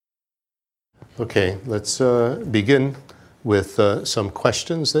Okay, let's begin with some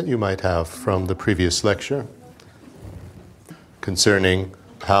questions that you might have from the previous lecture concerning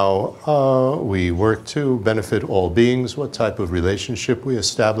how we work to benefit all beings, what type of relationship we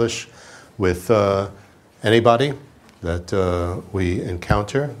establish with anybody that we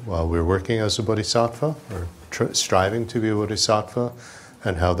encounter while we're working as a bodhisattva or striving to be a bodhisattva,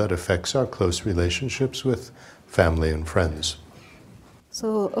 and how that affects our close relationships with family and friends.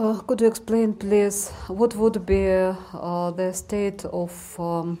 So, could you explain, please, what would be the state of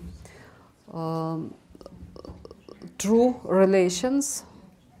true relations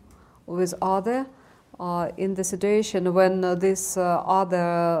with other in the situation when this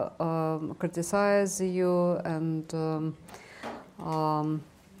other criticize you and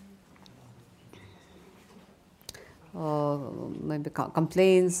maybe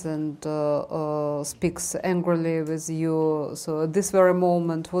complains and speaks angrily with you. So at this very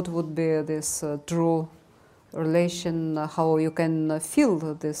moment, what would be this true relation, how you can feel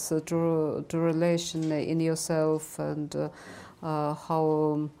this true relation in yourself, and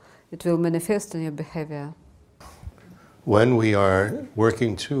how it will manifest in your behavior? When we are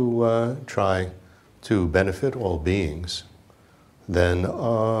working to try to benefit all beings, then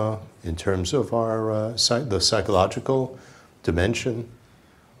in terms of our the psychological dimension,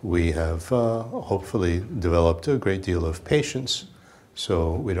 we have hopefully developed a great deal of patience,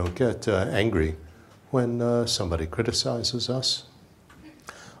 so we don't get angry when somebody criticizes us.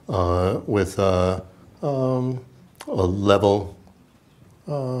 With a level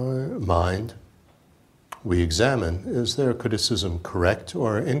mind, we examine, is their criticism correct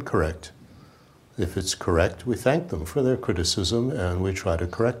or incorrect? If it's correct, we thank them for their criticism and we try to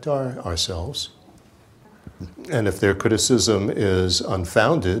correct ourselves. And if their criticism is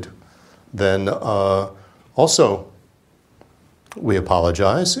unfounded, then also we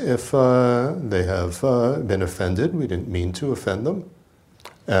apologize if they have been offended. We didn't mean to offend them.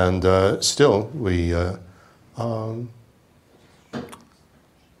 And still, we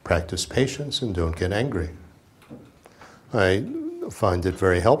practice patience and don't get angry. I find it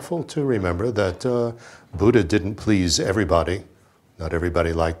very helpful to remember that Buddha didn't please everybody. Not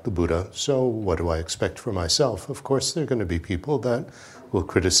everybody liked the Buddha, so what do I expect for myself? Of course, there are going to be people that will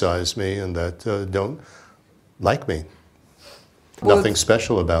criticize me and that don't like me. Well, nothing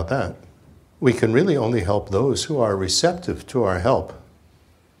special about that. We can really only help those who are receptive to our help.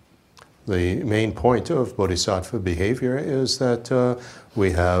 The main point of bodhisattva behavior is that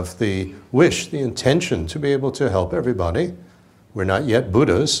we have the wish, the intention to be able to help everybody. We're not yet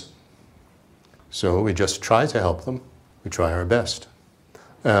Buddhas, so we just try to help them. We try our best.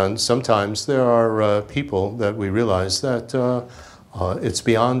 And sometimes there are people that we realize that it's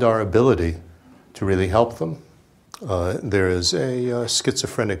beyond our ability to really help them. There is a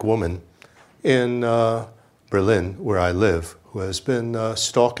schizophrenic woman in Berlin, where I live, who has been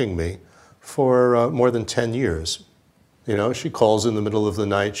stalking me for more than 10 years. You know, she calls in the middle of the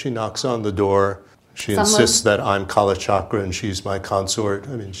night, she knocks on the door, she insists that I'm Kala Chakra and she's my consort.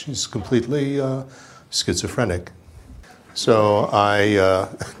 I mean, she's completely schizophrenic. So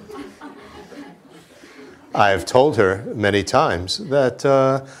I've told her many times that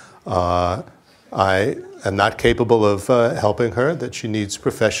I am not capable of helping her, that she needs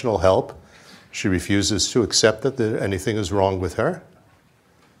professional help. She refuses to accept that anything is wrong with her,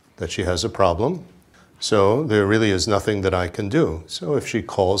 that she has a problem. So there really is nothing that I can do. So if she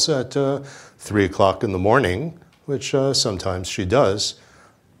calls at 3 o'clock in the morning, which sometimes she does,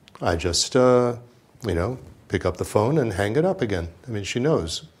 I just, pick up the phone and hang it up again. I mean, she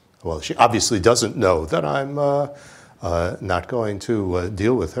knows. Well, she obviously doesn't know that I'm not going to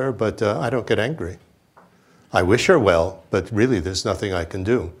deal with her, but I don't get angry. I wish her well, but really there's nothing I can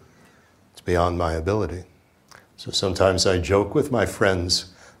do. It's beyond my ability. So sometimes I joke with my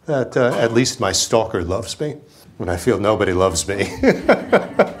friends that at least my stalker loves me when I feel nobody loves me.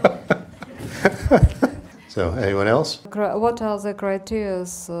 So, anyone else? What are the criteria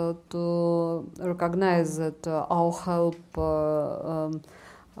to recognize that our help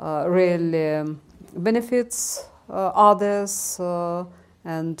really benefits others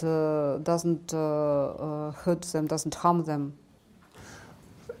and doesn't hurt them, doesn't harm them?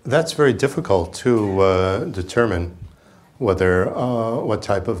 That's very difficult to determine whether what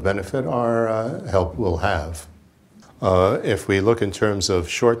type of benefit our help will have. If we look in terms of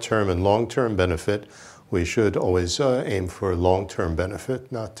short-term and long-term benefit, we should always aim for long-term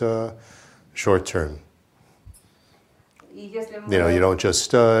benefit, not short-term. You know, you don't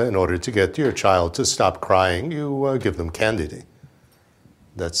just, in order to get your child to stop crying, you give them candy.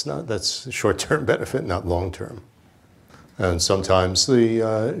 That's short-term benefit, not long-term. And sometimes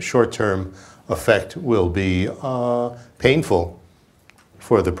the short-term effect will be painful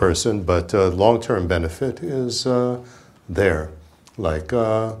for the person, but long-term benefit is there. Like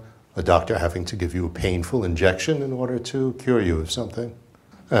a doctor having to give you a painful injection in order to cure you of something.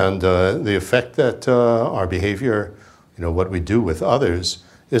 And the effect that our behavior, what we do with others,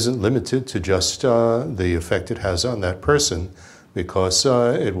 isn't limited to just the effect it has on that person, because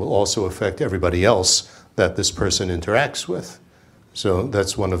it will also affect everybody else that this person interacts with. So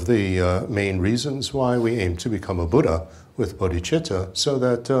that's one of the main reasons why we aim to become a Buddha with bodhicitta, so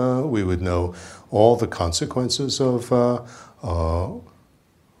that we would know all the consequences of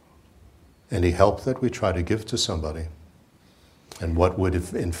any help that we try to give to somebody, and what would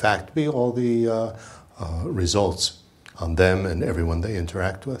in fact be all the results on them and everyone they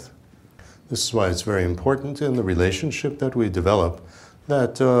interact with. This is why it's very important in the relationship that we develop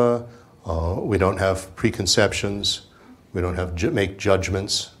that we don't have preconceptions, we don't have make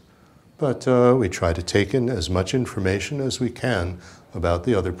judgments, but we try to take in as much information as we can about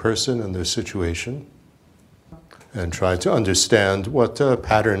the other person and their situation, and try to understand what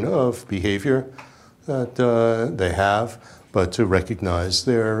pattern of behavior that they have, but to recognize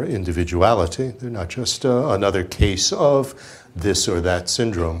their individuality. They're not just another case of this or that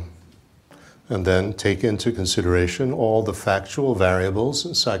syndrome. And then take into consideration all the factual variables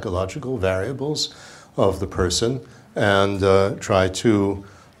and psychological variables of the person, and try to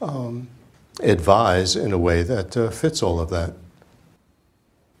advise in a way that fits all of that.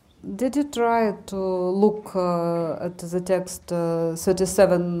 Did you try to look at the text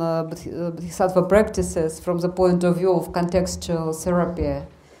 37 Bodhisattva practices from the point of view of contextual therapy?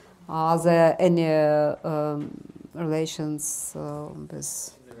 Are there any relations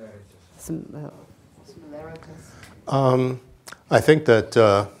with similarities? I think that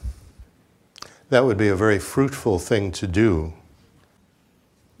that would be a very fruitful thing to do.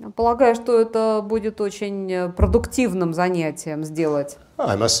 Полагаю, что это будет очень продуктивным занятием сделать.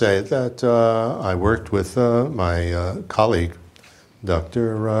 I must say that I worked with my colleague,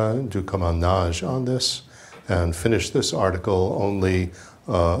 Dr. Dukaman Naj, on this, and finished this article only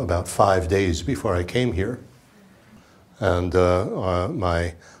about 5 days before I came here. And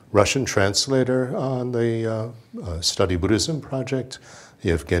my Russian translator on the Study Buddhism project,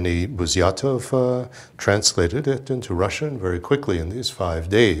 Evgeny Buzyatov, translated it into Russian very quickly in these 5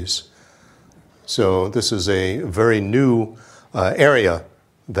 days. So this is a very new area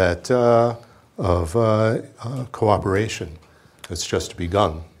that of cooperation. It's just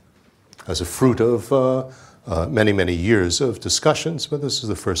begun as a fruit of many, many years of discussions, but this is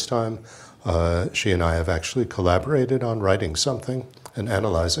the first time she and I have actually collaborated on writing something and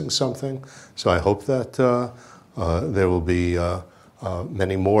analyzing something. So I hope that there will be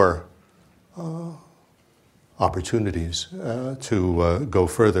many more opportunities to go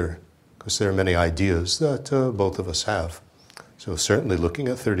further, because there are many ideas that both of us have. So certainly looking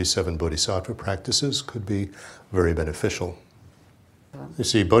at 37 Bodhisattva practices could be very beneficial. You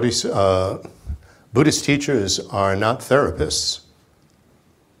see, Buddhist teachers are not therapists.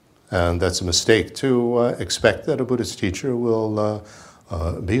 And that's a mistake to expect that a Buddhist teacher will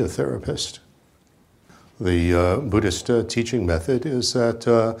be a therapist. The Buddhist teaching method is that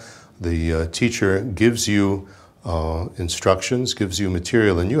the teacher gives you instructions, gives you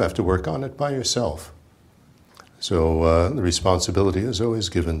material, and you have to work on it by yourself. So the responsibility is always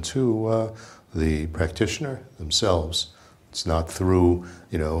given to the practitioner themselves. It's not through,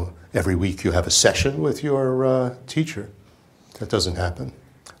 every week you have a session with your teacher. That doesn't happen.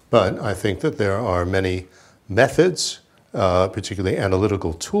 But I think that there are many methods, particularly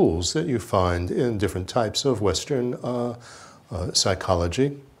analytical tools, that you find in different types of Western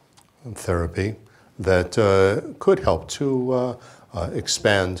psychology and therapy that could help to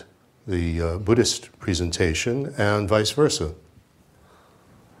expand the Buddhist presentation and vice versa.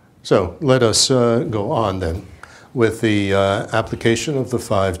 So let us go on then with the application of the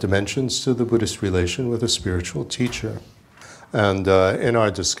 5 dimensions to the Buddhist relation with a spiritual teacher. And in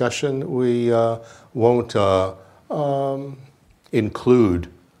our discussion, we won't include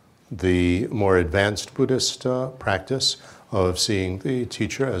the more advanced Buddhist practice of seeing the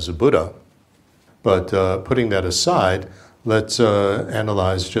teacher as a Buddha. But putting that aside, let's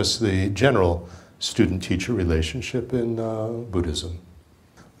analyze just the general student-teacher relationship in Buddhism.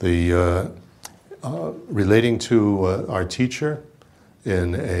 The relating to our teacher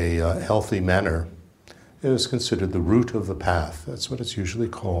in a healthy manner is considered the root of the path. That's what it's usually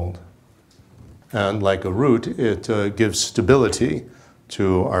called. And like a root, it gives stability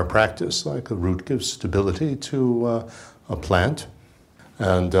to our practice, like a root gives stability to a plant.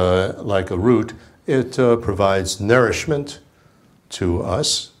 And like a root, it provides nourishment to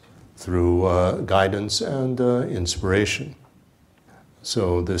us through guidance and inspiration.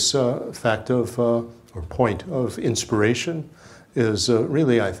 So this fact of, or point of inspiration is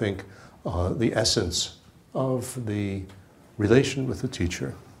really, I think, the essence of the relation with the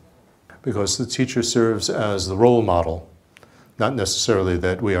teacher. Because the teacher serves as the role model. Not necessarily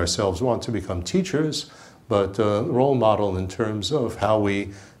that we ourselves want to become teachers, but role model in terms of how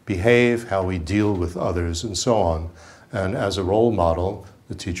we behave, how we deal with others, and so on. And as a role model,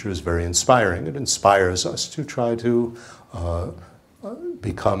 the teacher is very inspiring. It inspires us to try to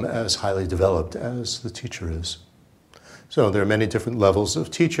become as highly developed as the teacher is. So there are many different levels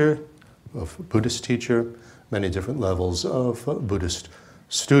of teacher, of Buddhist teacher, many different levels of Buddhist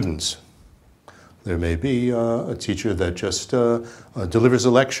students. There may be a teacher that just delivers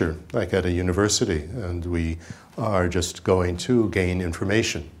a lecture, like at a university, and we are just going to gain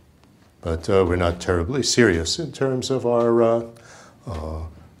information. But we're not terribly serious in terms of our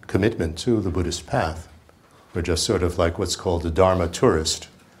commitment to the Buddhist path. We're just sort of like what's called a Dharma tourist.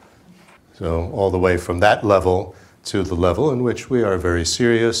 So all the way from that level to the level in which we are very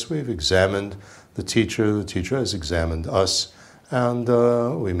serious, we've examined the teacher has examined us, and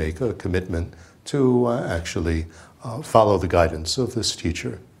we make a commitment to actually follow the guidance of this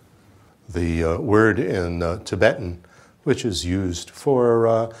teacher. The word in Tibetan, which is used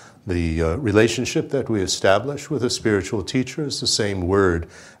for the relationship that we establish with a spiritual teacher, is the same word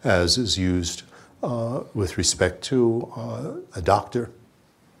as is used with respect to a doctor,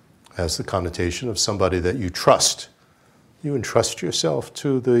 has the connotation of somebody that you trust. You entrust yourself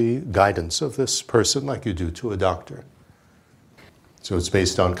to the guidance of this person like you do to a doctor. So it's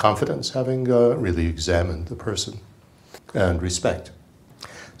based on confidence, having really examined the person, and respect.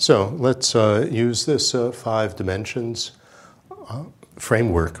 So let's use this 5 dimensions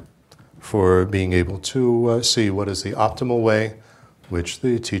framework for being able to see what is the optimal way which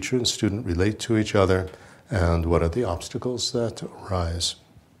the teacher and student relate to each other, and what are the obstacles that arise.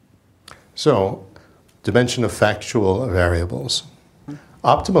 So, dimension of factual variables.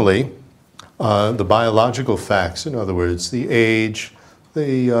 Optimally, the biological facts, in other words, the age,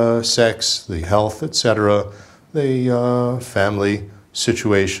 the sex, the health, etc., the family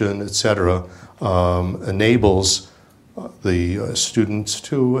situation, etc., enables the students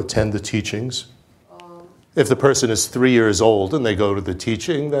to attend the teachings. If the person is 3 years old and they go to the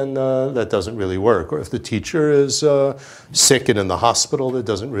teaching, then that doesn't really work. Or if the teacher is sick and in the hospital, that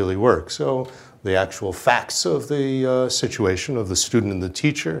doesn't really work. So the actual facts of the situation of the student and the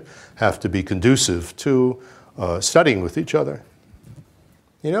teacher have to be conducive to studying with each other.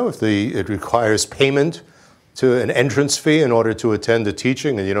 You know, if it requires payment to an entrance fee in order to attend a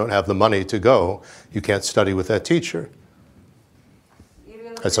teaching and you don't have the money to go, you can't study with that teacher.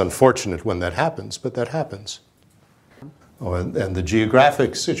 It's unfortunate when that happens, but that happens. Oh, and the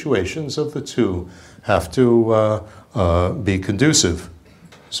geographic situations of the two have to be conducive.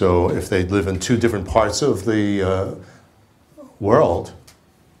 So if they live in 2 different parts of the world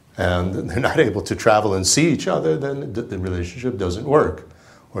and they're not able to travel and see each other, then the relationship doesn't work.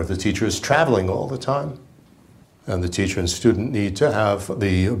 Or if the teacher is traveling all the time, and the teacher and student need to have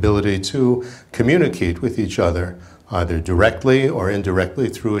the ability to communicate with each other, either directly or indirectly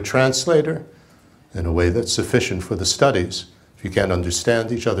through a translator, in a way that's sufficient for the studies. If you can't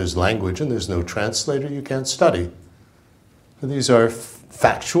understand each other's language and there's no translator, you can't study. And these are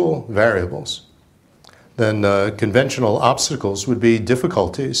factual variables. Then conventional obstacles would be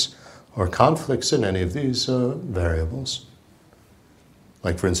difficulties or conflicts in any of these variables.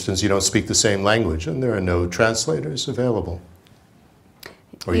 Like, for instance, you don't speak the same language and there are no translators available.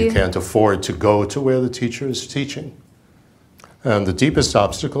 Or you can't afford to go to where the teacher is teaching. And the deepest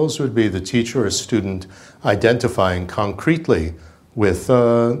obstacles would be the teacher or student identifying concretely with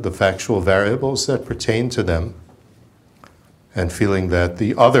the factual variables that pertain to them, and feeling that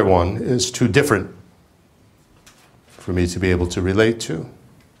the other one is too different for me to be able to relate to.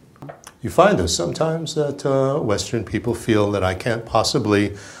 You find this sometimes, that Western people feel that I can't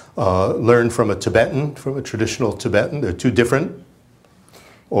possibly learn from a Tibetan, from a traditional Tibetan. They're too different.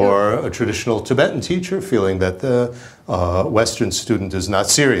 Or a traditional Tibetan teacher feeling that the Western student is not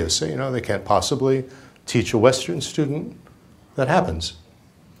serious. You know, they can't possibly teach a Western student. That happens.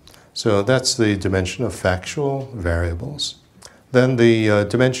 So that's the dimension of factual variables. Then the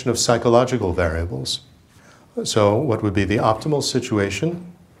dimension of psychological variables. So what would be the optimal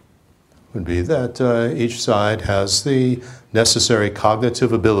situation would be that each side has the necessary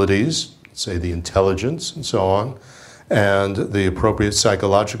cognitive abilities, say the intelligence and so on, and the appropriate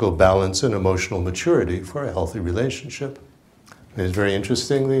psychological balance and emotional maturity for a healthy relationship. It's very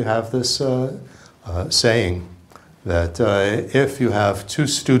interesting, we have this saying that if you have two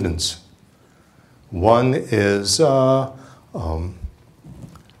students, one is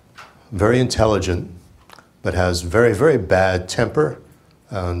very intelligent, but has very, very bad temper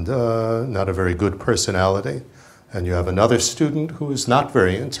and not a very good personality, and you have another student who is not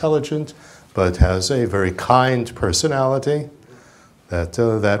very intelligent, but has a very kind personality,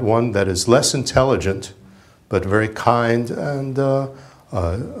 that one that is less intelligent, but very kind and a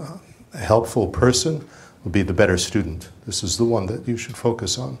helpful person will be the better student. This is the one that you should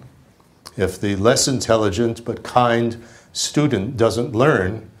focus on. If the less intelligent but kind student doesn't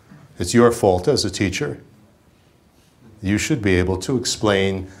learn, it's your fault as a teacher. You should be able to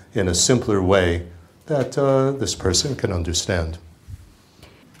explain in a simpler way that this person can understand.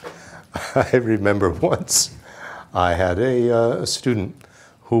 I remember once I had a student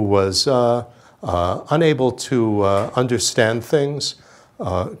who was unable to understand things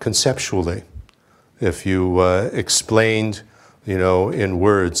conceptually. If you explained, in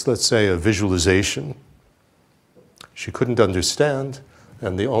words, let's say a visualization, she couldn't understand,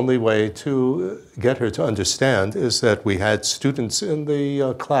 and the only way to get her to understand is that we had students in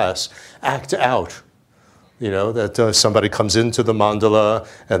the class act out. That somebody comes into the mandala,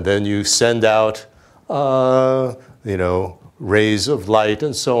 and then you send out, rays of light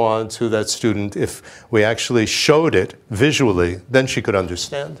and so on to that student. If we actually showed it visually, then she could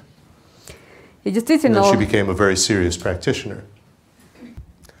understand. И действительно, and then she became a very serious practitioner.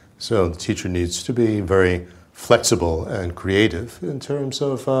 So the teacher needs to be very flexible and creative in terms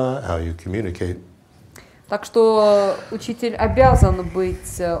of how you communicate. Так что учитель обязан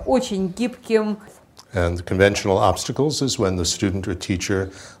быть очень гибким. And conventional obstacles is when the student or teacher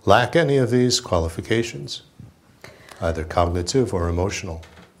lack any of these qualifications, either cognitive or emotional.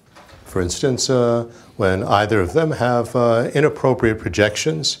 For instance, when either of them have inappropriate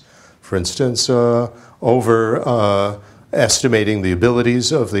projections, for instance, overestimating the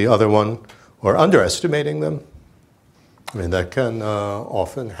abilities of the other one or underestimating them. I mean, that can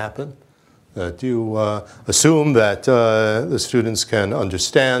often happen, that you assume that the students can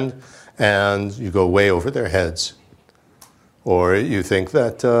understand and you go way over their heads. Or you think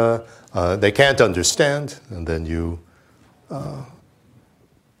that they can't understand, and then you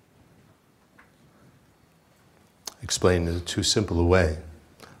explain in too simple a way.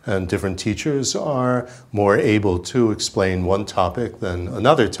 And different teachers are more able to explain one topic than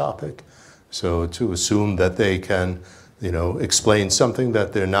another topic. So to assume that they can, explain something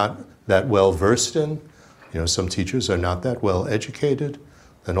that they're not that well versed in, some teachers are not that well educated,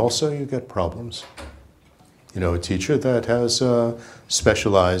 then also you get problems. A teacher that has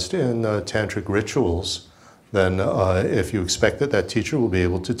specialized in tantric rituals, then if you expect that teacher will be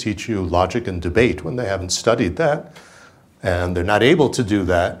able to teach you logic and debate when they haven't studied that, and they're not able to do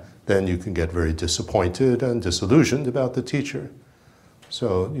that, then you can get very disappointed and disillusioned about the teacher.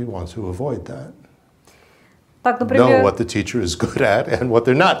 So you want to avoid that. Know what the teacher is good at and what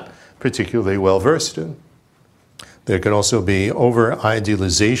they're not particularly well versed in. There can also be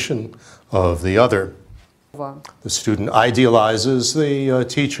over-idealization of the other. The student idealizes the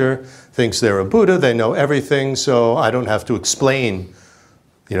teacher, thinks they're a Buddha, they know everything, so I don't have to explain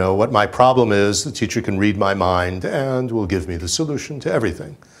what my problem is. The teacher can read my mind and will give me the solution to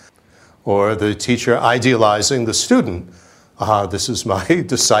everything. Or the teacher idealizing the student. This is my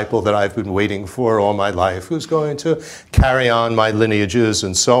disciple that I've been waiting for all my life, who's going to carry on my lineages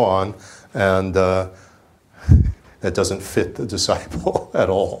and so on. And that doesn't fit the disciple at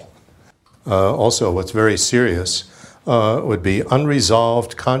all. Also, what's very serious would be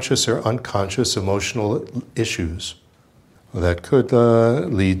unresolved conscious or unconscious emotional issues that could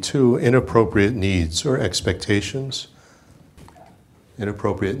lead to inappropriate needs or expectations.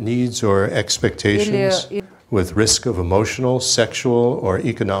 Inappropriate needs or expectations with risk of emotional, sexual, or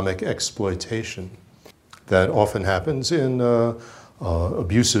economic exploitation. That often happens in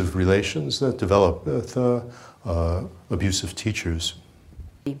abusive relations that develop with abusive teachers.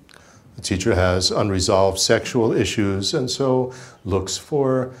 The teacher has unresolved sexual issues and so looks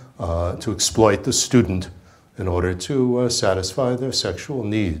for to exploit the student in order to satisfy their sexual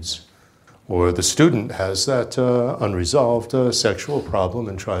needs. Or the student has that unresolved sexual problem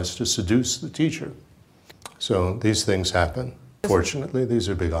and tries to seduce the teacher. So these things happen. Fortunately, these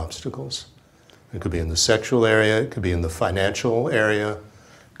are big obstacles. It could be in the sexual area, it could be in the financial area,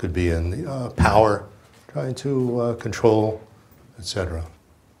 it could be in the power, trying to control, etc.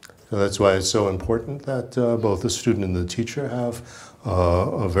 So that's why it's so important that both the student and the teacher have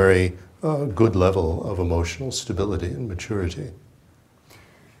a very good level of emotional stability and maturity.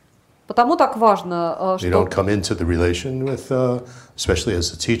 Потому так важно, You don't come into the relation with, especially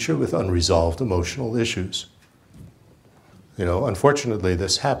as a teacher, with unresolved emotional issues. Unfortunately,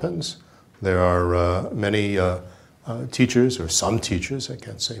 this happens. There are many teachers, or some teachers, I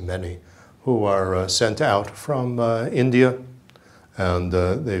can't say many, who are sent out from India, and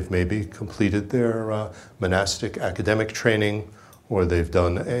they've maybe completed their monastic academic training, or they've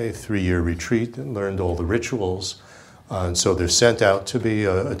done a 3-year retreat and learned all the rituals. And so they're sent out to be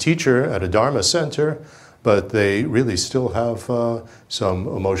a teacher at a Dharma center, but they really still have some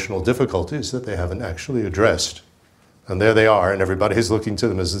emotional difficulties that they haven't actually addressed. And there they are, and everybody's looking to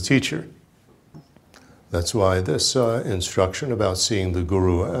them as a teacher. That's why this instruction about seeing the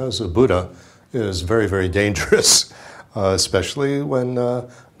Guru as a Buddha is very, very dangerous, especially when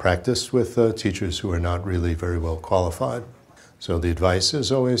practiced with teachers who are not really very well qualified. So the advice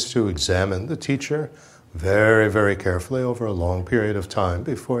is always to examine the teacher very, very carefully over a long period of time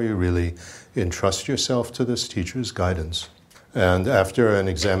before you really entrust yourself to this teacher's guidance. And after an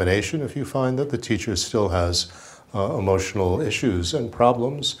examination, if you find that the teacher still has emotional issues and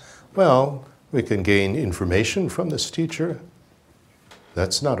problems, well, we can gain information from this teacher.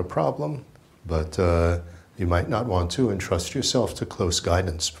 That's not a problem, but you might not want to entrust yourself to close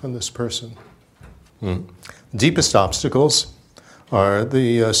guidance from this person. Deepest obstacles are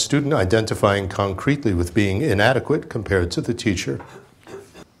the student identifying concretely with being inadequate compared to the teacher.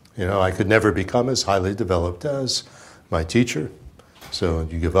 I could never become as highly developed as my teacher, so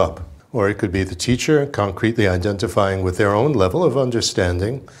you give up. Or it could be the teacher concretely identifying with their own level of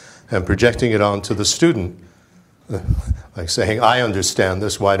understanding and projecting it onto the student, like saying, I understand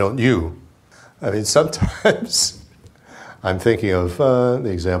this, why don't you? I mean, sometimes I'm thinking of the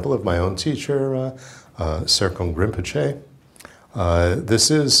example of my own teacher, Serkong Rinpoche.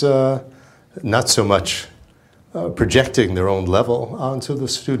 This is not so much projecting their own level onto the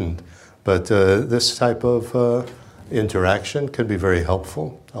student, but this type of interaction can be very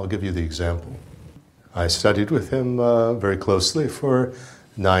helpful. I'll give you the example. I studied with him very closely for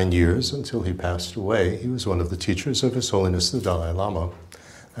 9 years until he passed away. He was one of the teachers of His Holiness the Dalai Lama.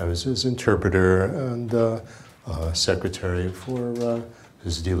 I was his interpreter and secretary for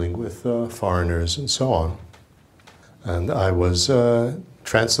his dealing with foreigners and so on. And I was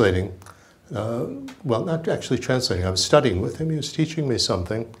translating, well, not actually translating, I was studying with him. He was teaching me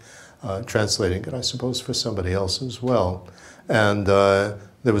something, translating it, I suppose, for somebody else as well. And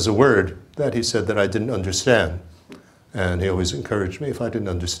there was a word that he said that I didn't understand. And he always encouraged me, if I didn't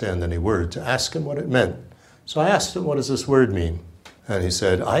understand any word, to ask him what it meant. So I asked him, what does this word mean? And he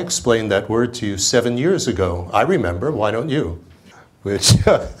said, I explained that word to you 7 years ago. I remember, why don't you? Which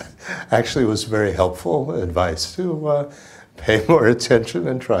actually was very helpful advice to pay more attention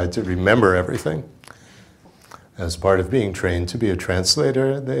and try to remember everything. As part of being trained to be a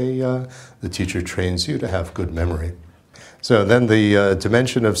translator, the teacher trains you to have good memory. So then the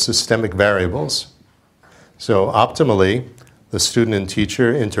dimension of systemic variables. So optimally, the student and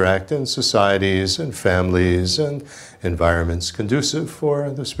teacher interact in societies and families and environments conducive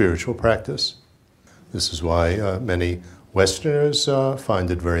for the spiritual practice. This is why many Westerners find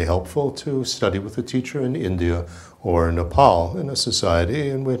it very helpful to study with a teacher in India or Nepal, in a society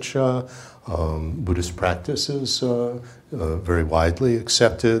in which Buddhist practice is very widely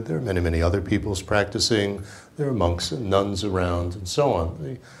accepted. There are many, many other peoples practicing. There are monks and nuns around and so on.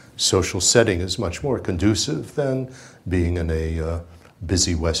 The social setting is much more conducive than being in a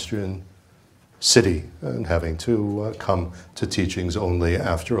busy Western city and having to come to teachings only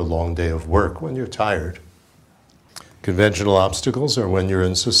after a long day of work when you're tired. Conventional obstacles are when you're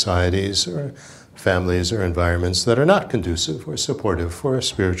in societies or families or environments that are not conducive or supportive for a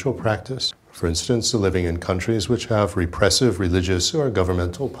spiritual practice. For instance, living in countries which have repressive religious or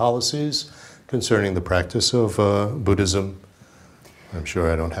governmental policies concerning the practice of Buddhism. I'm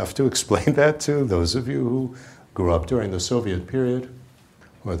sure I don't have to explain that to those of you who grew up during the Soviet period.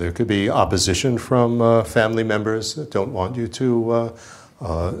 Or there could be opposition from family members that don't want you to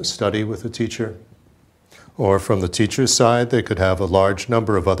study with a teacher. Or from the teacher's side, they could have a large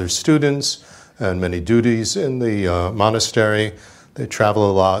number of other students and many duties in the monastery. They travel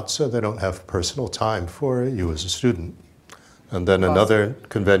a lot, so they don't have personal time for you as a student. And then another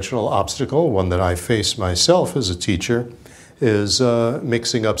conventional obstacle, one that I face myself as a teacher, is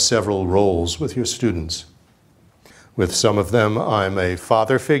mixing up several roles with your students. With some of them, I'm a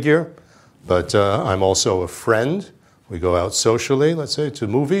father figure, but I'm also a friend. We go out socially, let's say, to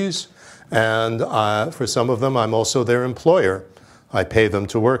movies. And for some of them, I'm also their employer. I pay them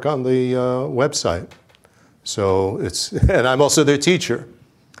to work on the website. So and I'm also their teacher.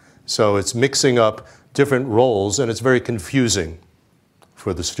 So it's mixing up different roles, and it's very confusing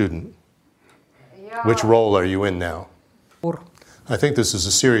for the student. Yeah. Which role are you in now? I think this is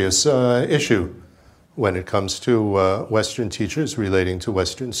a serious issue. when it comes to Western teachers relating to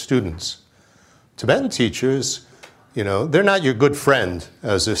Western students. Tibetan teachers, they're not your good friend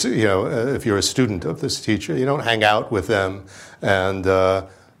as if you're a student of this teacher. You don't hang out with them and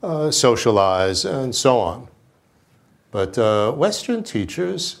socialize and so on. But Western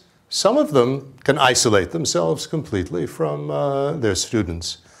teachers, some of them can isolate themselves completely from their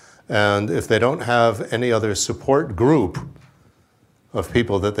students. And if they don't have any other support group of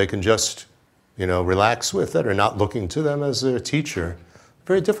people that they can just, relax with, that are not looking to them as their teacher,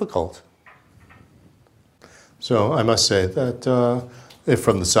 very difficult. So I must say that if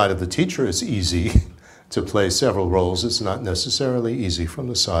from the side of the teacher it's easy to play several roles, it's not necessarily easy from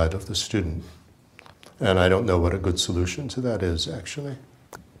the side of the student. And I don't know what a good solution to that is, actually.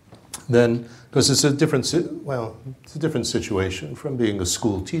 Then, because it's a different situation from being a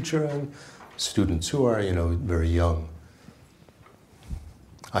school teacher and students who are, very young,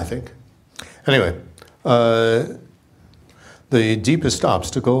 I think. Anyway, the deepest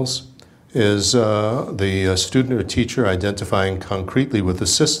obstacles is the student or teacher identifying concretely with the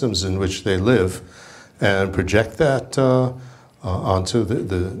systems in which they live and project that onto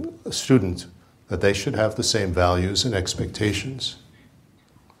the student, that they should have the same values and expectations.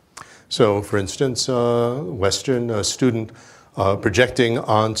 So, for instance, Western student projecting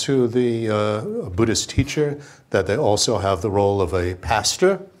onto the Buddhist teacher that they also have the role of a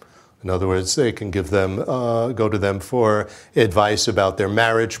pastor. In other words, they can give them, go to them for advice about their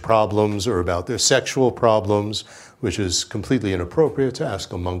marriage problems or about their sexual problems, which is completely inappropriate to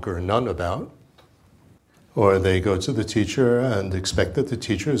ask a monk or a nun about. Or they go to the teacher and expect that the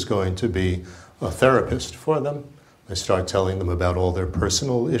teacher is going to be a therapist for them. They start telling them about all their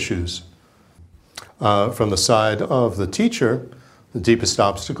personal issues. From the side of the teacher, the deepest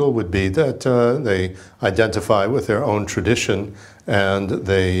obstacle would be that they identify with their own tradition and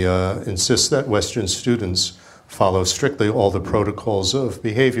they insist that Western students follow strictly all the protocols of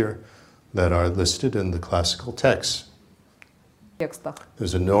behavior that are listed in the classical texts.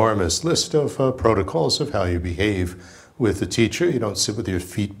 There's an enormous list of protocols of how you behave with the teacher. You don't sit with your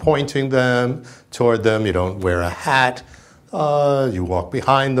feet pointing toward them. You don't wear a hat. You walk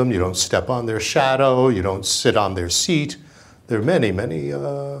behind them. You don't step on their shadow. You don't sit on their seat. There are many, many,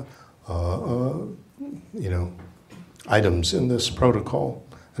 items in this protocol.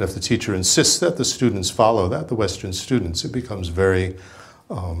 And if the teacher insists that the students follow that, the Western students, it becomes very...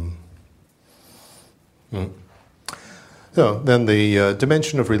 So then the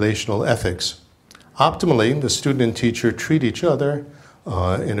dimension of relational ethics. Optimally, the student and teacher treat each other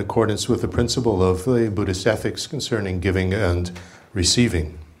in accordance with the principle of the Buddhist ethics concerning giving and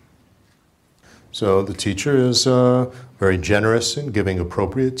receiving. So the teacher is very generous in giving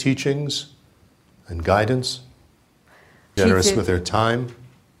appropriate teachings and guidance, generous with their time,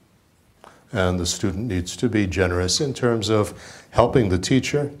 and the student needs to be generous in terms of helping the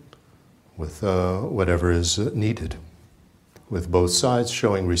teacher with whatever is needed, with both sides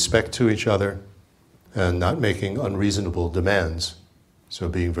showing respect to each other and not making unreasonable demands, so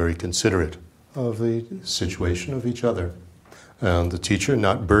being very considerate of the situation of each other, and the teacher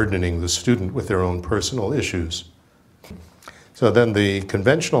not burdening the student with their own personal issues. So then the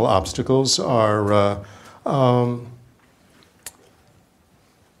conventional obstacles are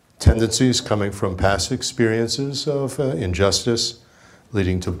tendencies coming from past experiences of injustice,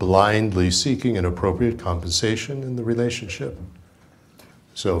 leading to blindly seeking an appropriate compensation in the relationship.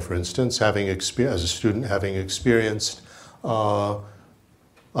 So, for instance, as a student, having experienced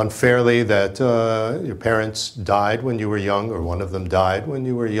unfairly that your parents died when you were young, or one of them died when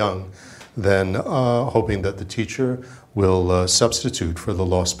you were young, then hoping that the teacher will substitute for the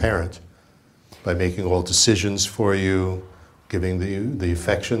lost parent by making all decisions for you, giving the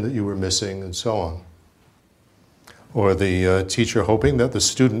affection that you were missing, and so on. Or the teacher hoping that the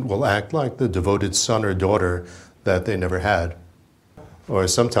student will act like the devoted son or daughter that they never had. Or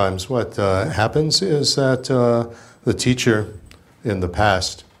sometimes what happens is that the teacher in the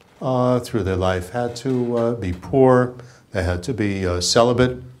past, through their life, had to be poor, they had to be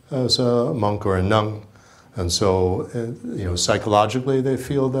celibate as a monk or a nun. And so, psychologically they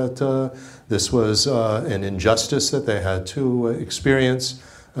feel that this was an injustice that they had to experience,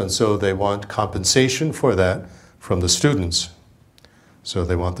 and so they want compensation for that from the students. So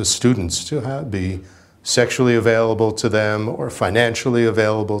they want the students to be sexually available to them or financially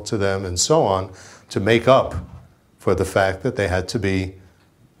available to them and so on, to make up for the fact that they had to be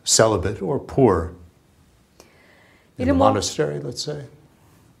celibate or poor in the monastery, let's say.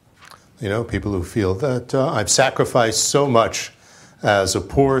 People who feel that I've sacrificed so much as a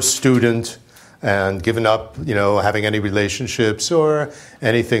poor student and given up, having any relationships or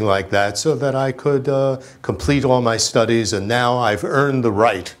anything like that so that I could complete all my studies, and now I've earned the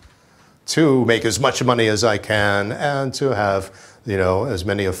right to make as much money as I can and to have, as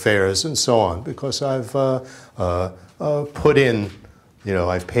many affairs and so on, because I've put in,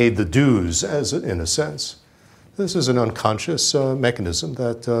 I've paid the dues, in a sense. This is an unconscious mechanism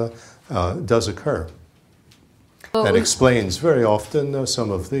that does occur and explains very often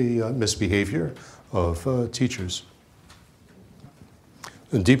some of the misbehavior of teachers.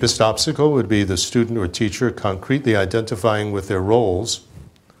 The deepest obstacle would be the student or teacher concretely identifying with their roles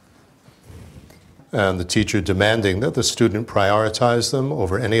and the teacher demanding that the student prioritize them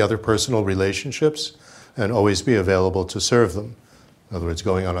over any other personal relationships and always be available to serve them. In other words,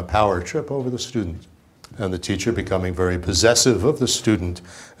 going on a power trip over the student. And the teacher becoming very possessive of the student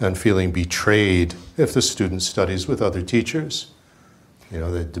and feeling betrayed if the student studies with other teachers.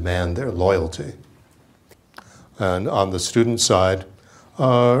 They demand their loyalty. And on the student side,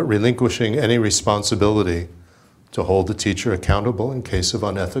 relinquishing any responsibility to hold the teacher accountable in case of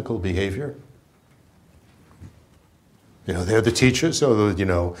unethical behavior. They're the teacher, so,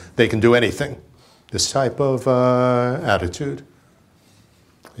 they can do anything. This type of attitude.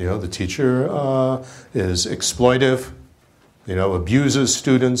 The teacher is exploitive, abuses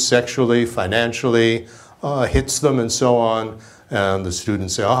students sexually, financially, hits them and so on. And the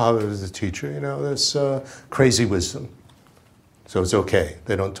students say, there's the teacher, that's crazy wisdom. So it's okay.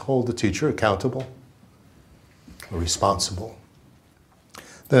 They don't hold the teacher accountable or responsible.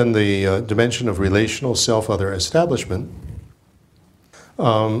 Then the dimension of relational self-other establishment.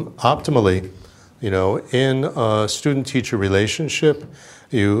 Optimally, in a student-teacher relationship,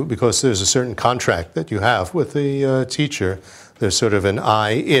 because there's a certain contract that you have with the teacher, there's sort of an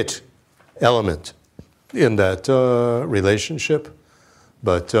I-it element in that relationship.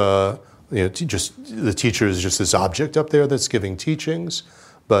 But the teacher is just this object up there that's giving teachings.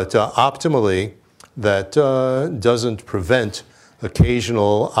 But optimally, that doesn't prevent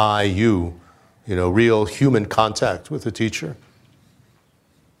occasional I-you, real human contact with the teacher.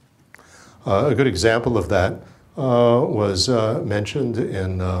 A good example of that was mentioned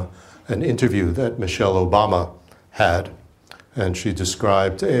in an interview that Michelle Obama had, and she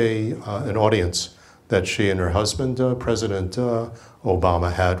described an audience that she and her husband, President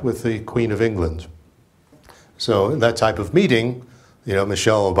Obama, had with the Queen of England. So in that type of meeting,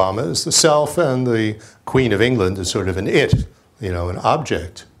 Michelle Obama is the self, and the Queen of England is sort of an it, an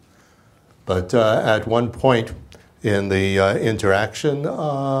object. But at one point in the interaction,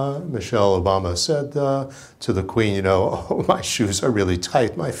 Michelle Obama said to the Queen, oh, my shoes are really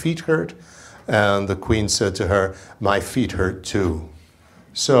tight, my feet hurt. And the Queen said to her, my feet hurt too.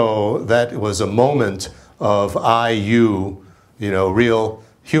 So that was a moment of I-you, real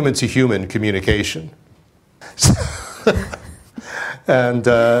human-to-human communication. And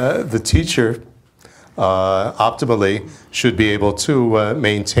the teacher optimally should be able to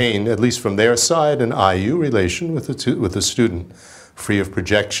maintain, at least from their side, an I-you relation with the student, free of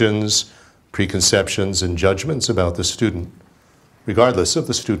projections, preconceptions, and judgments about the student, regardless of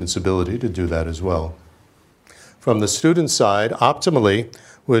the student's ability to do that as well. From the student side, optimally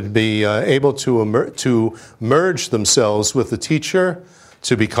would be able to merge themselves with the teacher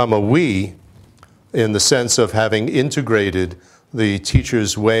to become a we, in the sense of having integrated the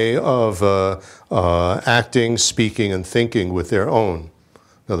teacher's way of acting, speaking, and thinking with their own.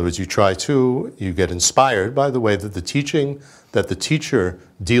 In other words, you get inspired by the way that the teacher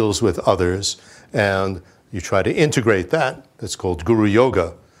deals with others, and you try to integrate that. That's called guru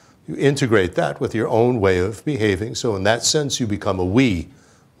yoga. You integrate that with your own way of behaving. So in that sense, you become a we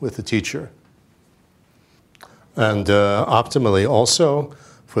with the teacher. And optimally also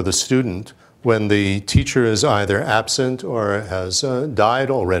for the student, when the teacher is either absent or has died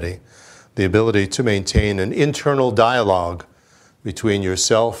already, the ability to maintain an internal dialogue between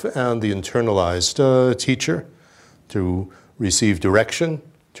yourself and the internalized teacher to receive direction in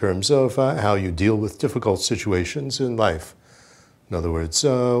terms of how you deal with difficult situations in life. In other words,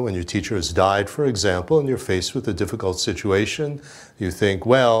 when your teacher has died, for example, and you're faced with a difficult situation, you think,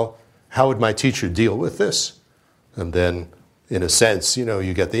 well, how would my teacher deal with this? And then, in a sense,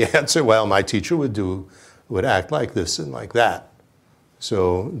 you get the answer, well, my teacher would act like this and like that.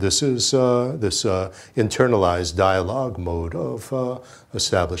 So this is this internalized dialogue mode of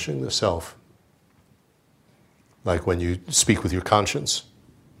establishing the self, like when you speak with your conscience.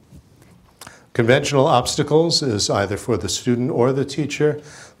 Conventional obstacles is either for the student or the teacher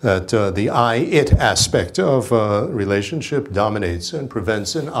that the I-it aspect of a relationship dominates and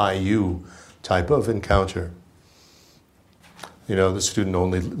prevents an I-you type of encounter. The student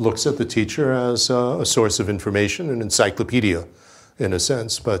only looks at the teacher as a source of information, an encyclopedia, in a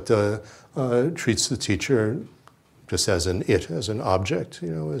sense, but treats the teacher just as as an object,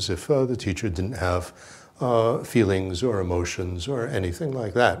 as if the teacher didn't have feelings or emotions or anything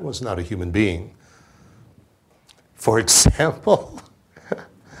like that, was not a human being. For example,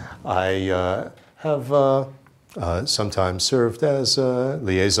 I have sometimes served as a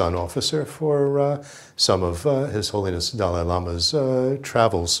liaison officer for some of His Holiness Dalai Lama's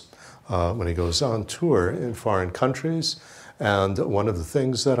travels when he goes on tour in foreign countries. And one of the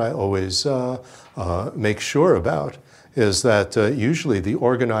things that I always make sure about is that usually the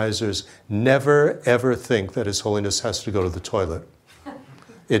organizers never ever think that His Holiness has to go to the toilet.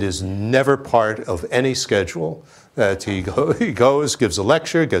 It is never part of any schedule that he goes, gives a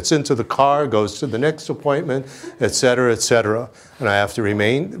lecture, gets into the car, goes to the next appointment, etc., etc. And I have to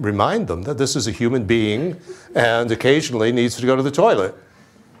remind them that this is a human being and occasionally needs to go to the toilet.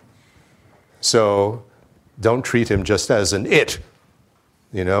 So don't treat him just as an it,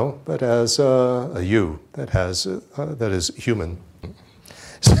 but as a you that is human.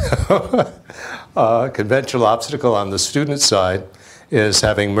 So, conventional obstacle on the student side is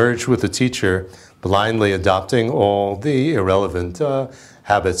having merged with the teacher, blindly adopting all the irrelevant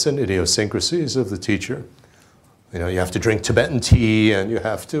habits and idiosyncrasies of the teacher. You have to drink Tibetan tea, and you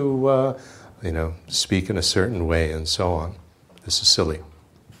have to, speak in a certain way, and so on. This is silly.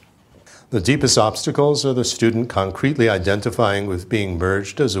 The deepest obstacles are the student concretely identifying with being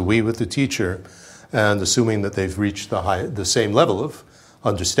merged as a we with the teacher, and assuming that they've reached the same level of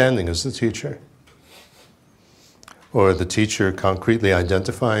understanding as the teacher. Or the teacher concretely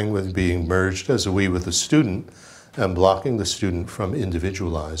identifying with being merged as a we with the student and blocking the student from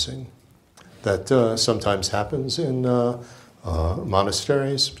individualizing. That sometimes happens in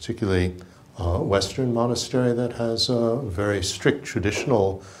monasteries, particularly a Western monastery that has a very strict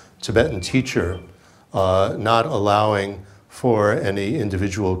traditional Tibetan teacher, not allowing for any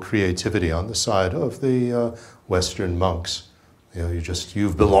individual creativity on the side of the Western monks.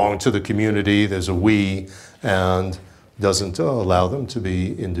 You've belonged to the community, there's a we, and doesn't allow them to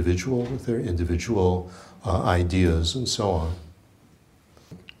be individual with their individual ideas and so on.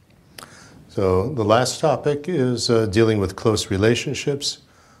 So the last topic is dealing with close relationships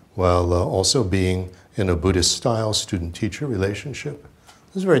while also being in a Buddhist-style student-teacher relationship.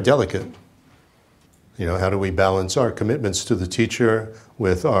 This is very delicate. How do we balance our commitments to the teacher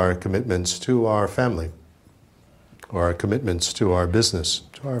with our commitments to our family, or our commitments to our business,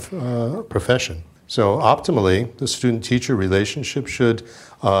 to our profession? So optimally, the student-teacher relationship should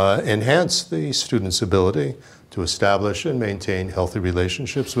enhance the student's ability to establish and maintain healthy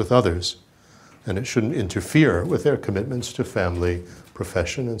relationships with others. And it shouldn't interfere with their commitments to family,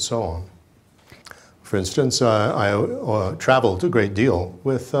 profession, and so on. For instance, I traveled a great deal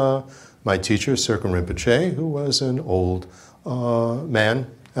with my teacher, Serkun Rinpoche, who was an old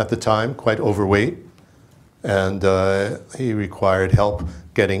man at the time, quite overweight. And he required help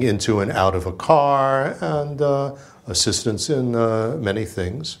getting into and out of a car and assistance in many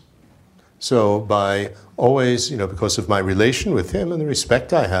things. So by always, because of my relation with him and the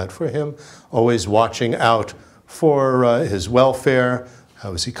respect I had for him, always watching out for his welfare,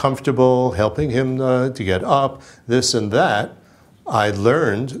 how is he comfortable, helping him to get up, this and that, I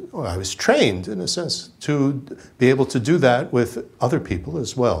learned, or I was trained in a sense, to be able to do that with other people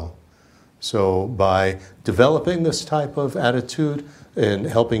as well. So by developing this type of attitude in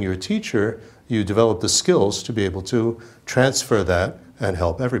helping your teacher, you develop the skills to be able to transfer that and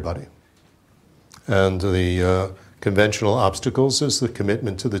help everybody. And the conventional obstacles is the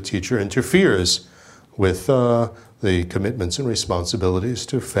commitment to the teacher interferes with the commitments and responsibilities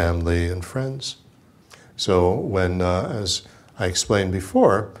to family and friends. So when, as I explained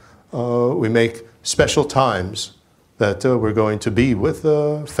before, we make special times that we're going to be with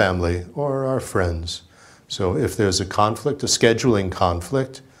family or our friends. So if there's a conflict, a scheduling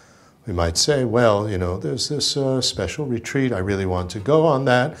conflict, we might say, well, there's this special retreat, I really want to go on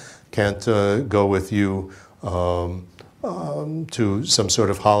that, can't go with you to some sort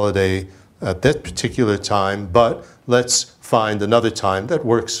of holiday at that particular time, but let's find another time that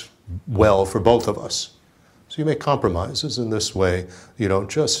works well for both of us. So you make compromises in this way. You don't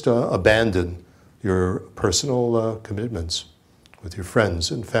just abandon your personal commitments with your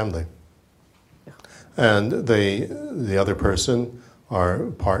friends and family. And the other person, our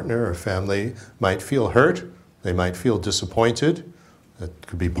partner or family, might feel hurt, they might feel disappointed. That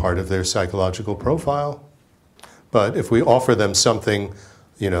could be part of their psychological profile. But if we offer them something,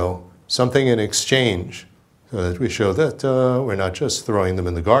 something in exchange, so that we show that we're not just throwing them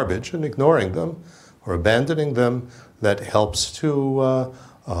in the garbage and ignoring them, or abandoning them that helps to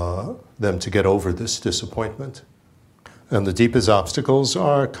them to get over this disappointment. And the deepest obstacles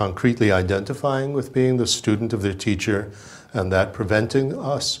are concretely identifying with being the student of their teacher, and that preventing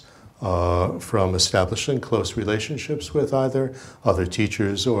us from establishing close relationships with either other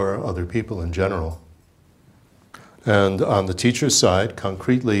teachers or other people in general. And on the teacher's side,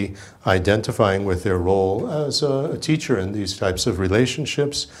 concretely identifying with their role as a teacher in these types of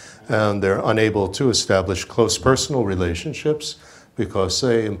relationships, and they're unable to establish close personal relationships because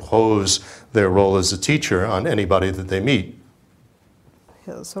they impose their role as a teacher on anybody that they meet.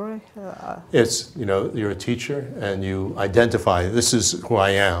 Sorry? It's, you know, you're a teacher and you identify, this is who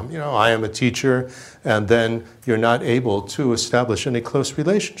I am. You know, I am a teacher, and then you're not able to establish any close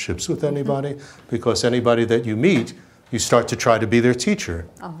relationships with anybody because anybody that you meet, you start to try to be their teacher.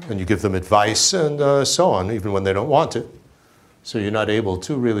 And you give them advice and so on, even when they don't want it. So you're not able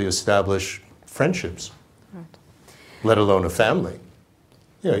to really establish friendships, let alone a family.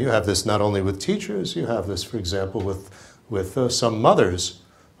 You know, you have this not only with teachers, you have this, for example, with some mothers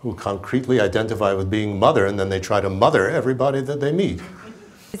who concretely identify with being mother, and then they try to mother everybody that they meet.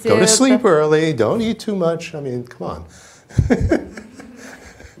 Go to sleep early, don't eat too much. I mean, come on.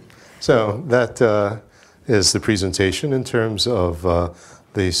 So that is the presentation in terms of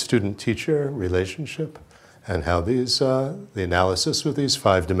the student-teacher relationship and how these, the analysis with these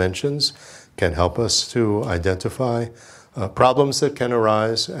 5 dimensions can help us to identify problems that can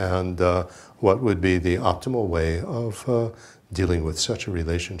arise and what would be the optimal way of dealing with such a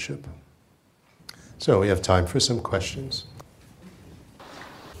relationship. So we have time for some questions.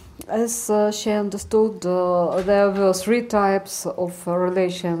 As she understood, there were 3 types of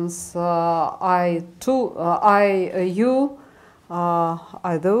relations: I, to, I, you,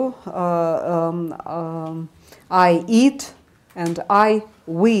 I do, I eat, and I,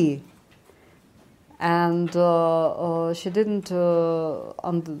 we. And she didn't,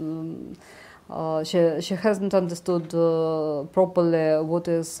 she hasn't understood properly what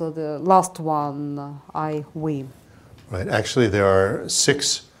is the last one, I, we. Right. Actually, there are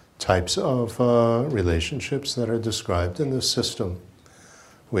 6 types of relationships that are described in this system.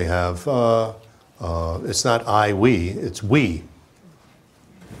 We have, it's not I, we, it's we.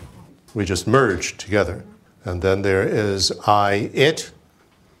 We just merged together. And then there is I, it,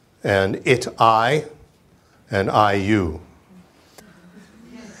 and it, I, and I, you.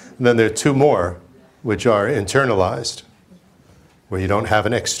 And then there are 2 more, which are internalized, where you don't have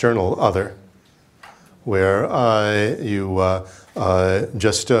an external other, where you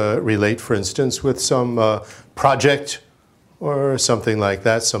just relate, for instance, with some project or something like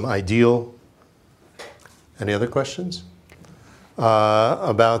that, some ideal. Any other questions?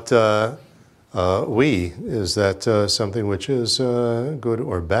 About we, is that something which is good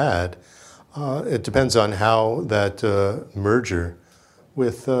or bad? It depends on how that merger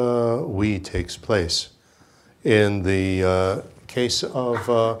with we takes place. In the case of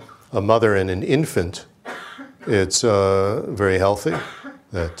a mother and an infant, it's very healthy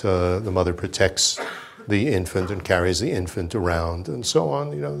that the mother protects the infant and carries the infant around and so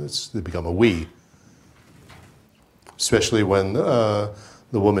on. You know, they become a we. Especially when the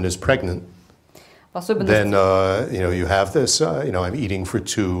woman is pregnant. Then, you know, you have this, you know, I'm eating for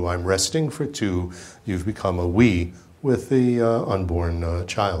 2, I'm resting for 2. You've become a we with the unborn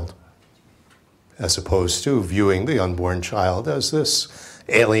child, as opposed to viewing the unborn child as this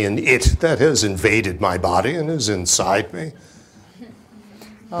alien it that has invaded my body and is inside me.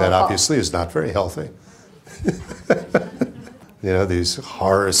 That obviously is not very healthy. You know, these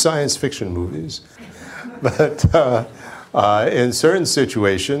horror science fiction movies. But in certain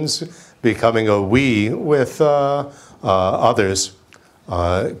situations, becoming a we with others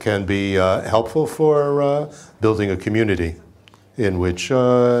can be helpful for building a community in which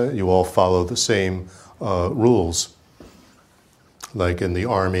you all follow the same rules, like in the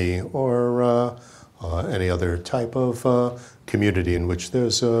army or any other type of community in which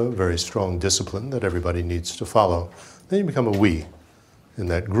there's a very strong discipline that everybody needs to follow. Then you become a we in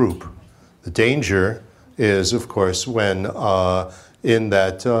that group. The danger is, of course, when in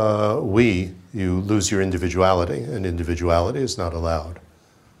that we, you lose your individuality, and individuality is not allowed.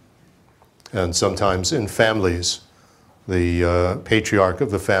 And sometimes in families, the patriarch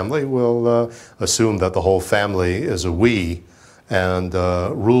of the family will assume that the whole family is a we and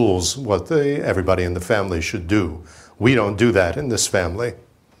rules what everybody in the family should do. We don't do that in this family.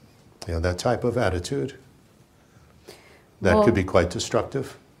 You know, that type of attitude. That could be quite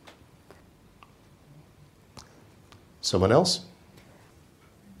destructive. Someone else?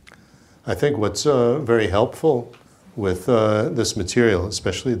 I think what's very helpful with this material,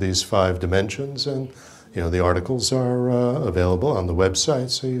 especially these 5 dimensions. And the articles are available on the website,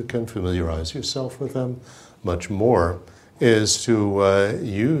 so you can familiarize yourself with them much more, is to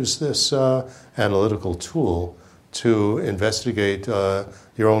use this analytical tool to investigate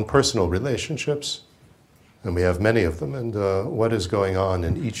your own personal relationships. And we have many of them, and what is going on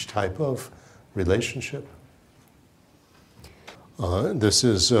in each type of relationship. This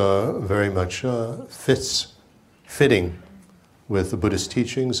is very much fitting with the Buddhist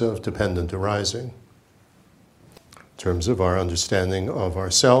teachings of dependent arising, in terms of our understanding of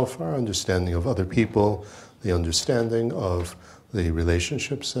ourself, our understanding of other people, the understanding of the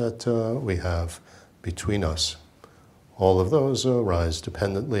relationships that we have between us. All of those arise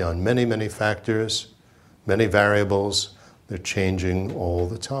dependently on many, many factors, many variables. They're changing all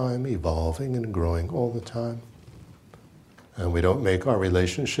the time, evolving and growing all the time. And we don't make our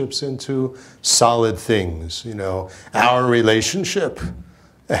relationships into solid things, our relationship.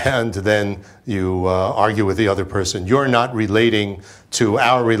 And then you argue with the other person. You're not relating to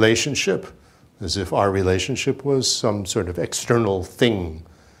our relationship, as if our relationship was some sort of external thing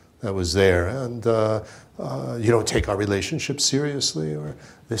that was there. And you don't take our relationship seriously, or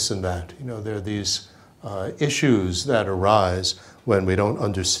this and that. There are these issues that arise when we don't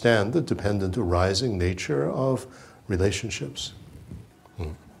understand the dependent arising nature of relationships.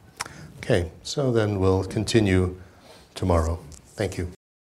 Okay, so then we'll continue tomorrow. Thank you.